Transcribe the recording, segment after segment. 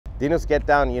Dino's Get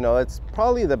Down, you know, it's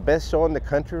probably the best show in the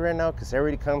country right now because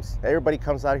everybody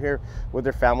comes out here with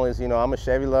their families. You know, I'm a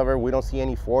Chevy lover. We don't see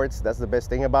any Fords. That's the best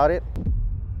thing about it.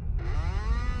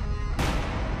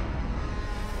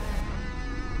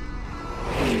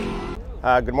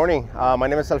 Good morning. My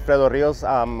name is Alfredo Rios.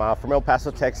 I'm from El Paso,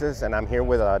 Texas, and I'm here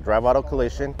with Drive Auto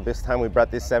Collision. This time we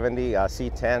brought this 70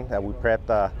 C10 that we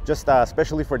prepped just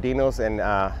especially for Dino's and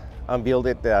unveiled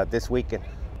it this weekend.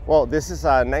 Well, this is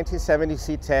a 1970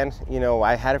 C10. You know,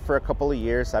 I had it for a couple of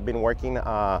years. I've been working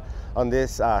on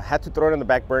this. Had to throw it on the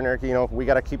back burner. You know, we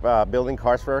got to keep building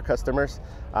cars for our customers.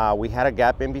 We had a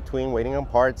gap in between waiting on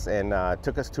parts, and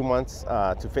took us 2 months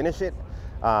to finish it.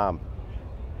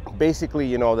 Basically,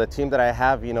 you know, the team that I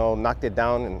have, you know, knocked it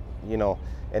down, and you know,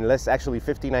 in less, actually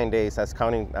 59 days, that's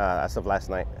counting as of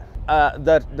last night.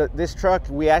 This truck,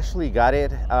 we actually got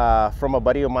it from a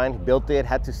buddy of mine. He built it,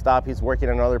 had to stop. He's working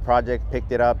on another project,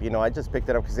 picked it up. You know, I just picked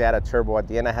it up because it had a turbo. At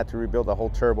the end, I had to rebuild the whole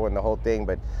turbo and the whole thing,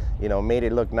 but you know, made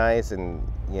it look nice, and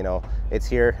you know, it's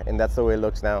here, and that's the way it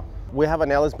looks now. We have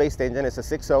an LS-based engine. It's a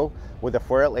 6.0 with a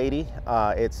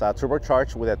 4L80. It's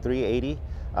turbocharged with a 380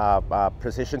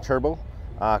 precision turbo.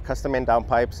 Custom end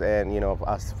downpipes, and you know,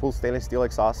 a full stainless steel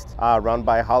exhaust, run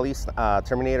by Holley's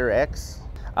Terminator X.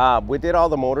 We did all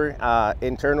the motor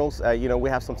internals. You know, we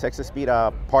have some Texas Speed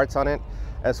parts on it,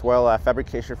 as well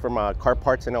fabrication from Car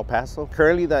Parts in El Paso.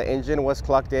 Currently, the engine was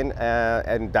clocked in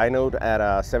and dynoed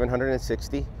at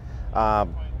 760.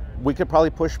 We could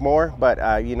probably push more,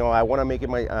 but you know, I want to make it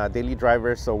my daily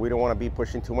driver, so we don't want to be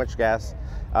pushing too much gas.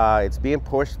 It's being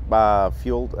pushed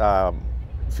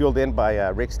fueled in by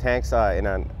Rick's tanks in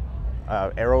an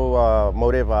Aero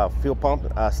Motive fuel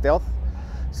pump Stealth,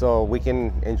 so we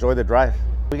can enjoy the drive.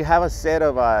 We have a set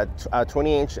of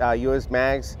 20-inch US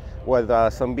mags with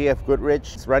some BF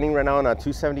Goodrich. It's running right now on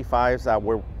 275s.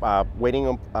 We're waiting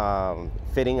on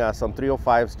fitting some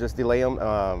 305s, just delay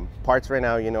them parts right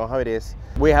now, you know how it is.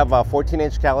 We have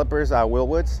 14-inch calipers,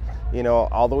 Wilwoods, you know,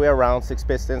 all the way around, 6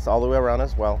 pistons all the way around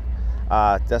as well.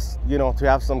 Just, you know, to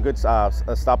have some good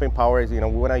stopping power. You know,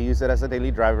 we want to use it as a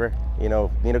daily driver. You know,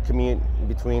 need to commute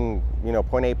between, you know,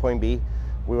 point A, point B.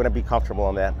 We want to be comfortable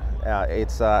on that.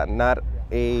 It's not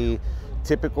a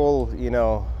typical, you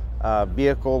know,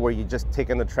 vehicle where you just take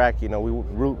on the track. You know, we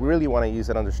really want to use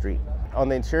it on the street. On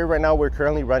the interior right now, we're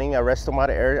currently running a Restomata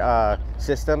air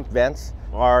system vents.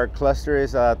 Our cluster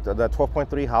is the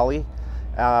 12.3 Holley.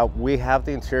 We have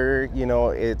the interior, you know,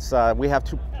 it's we have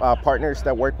two partners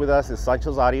that work with us. It's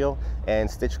Sancho's Audio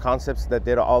and Stitch Concepts that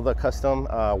did all the custom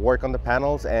work on the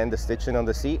panels and the stitching on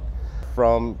the seat,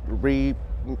 from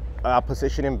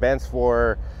positioning vents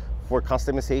for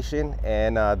customization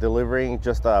and delivering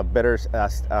just a better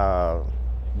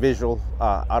visual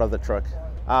out of the truck.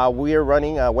 We are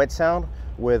running wet sound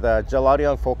with a gel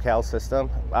audio and full cal system,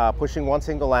 pushing one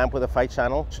single amp with a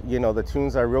 5-channel. You know, the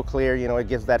tunes are real clear, you know, it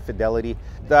gives that fidelity.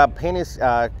 The paint is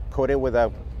coated with a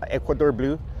Ecuador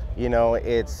blue. You know,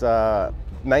 it's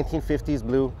 1950s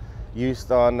blue,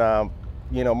 used on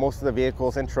you know, most of the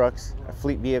vehicles and trucks,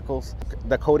 fleet vehicles.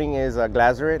 The coating is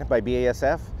Glazerite by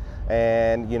BASF,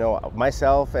 and you know,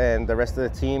 myself and the rest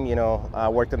of the team, you know,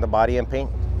 worked on the body and paint.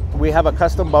 We have a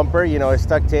custom bumper, you know, it's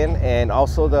tucked in, and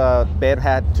also the bed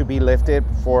had to be lifted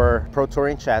for Pro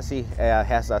Touring chassis. It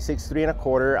has a 6'3" and a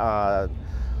quarter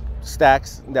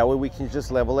stacks. That way we can just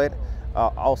level it.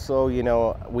 Also, you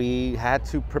know, we had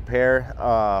to prepare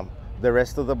the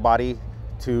rest of the body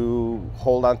to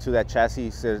hold on to that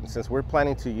chassis, since we're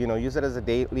planning to, you know, use it as a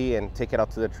daily and take it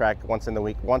out to the track once in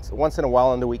a while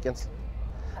on the weekends.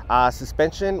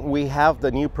 Suspension, we have the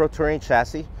new Pro Touring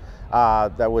chassis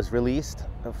that was released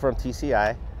from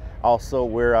TCI. Also,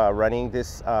 we're running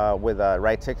this with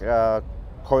Ridetech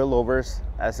coilovers.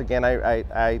 As again,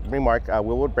 I remark,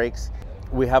 Wilwood brakes.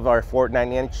 We have our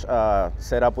 9-inch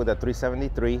set up with a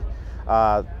 373.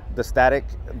 The static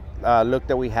look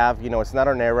that we have, you know, it's not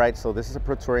on air ride, so this is a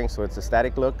Pro Touring, so it's a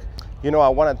static look. You know, I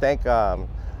want to thank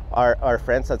our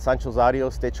friends at Sancho's Audio,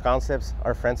 Stitch Concepts,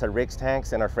 our friends at Rick's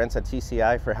Tanks, and our friends at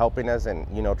TCI for helping us and,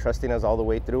 you know, trusting us all the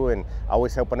way through, and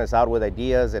always helping us out with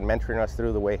ideas and mentoring us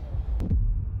through the way.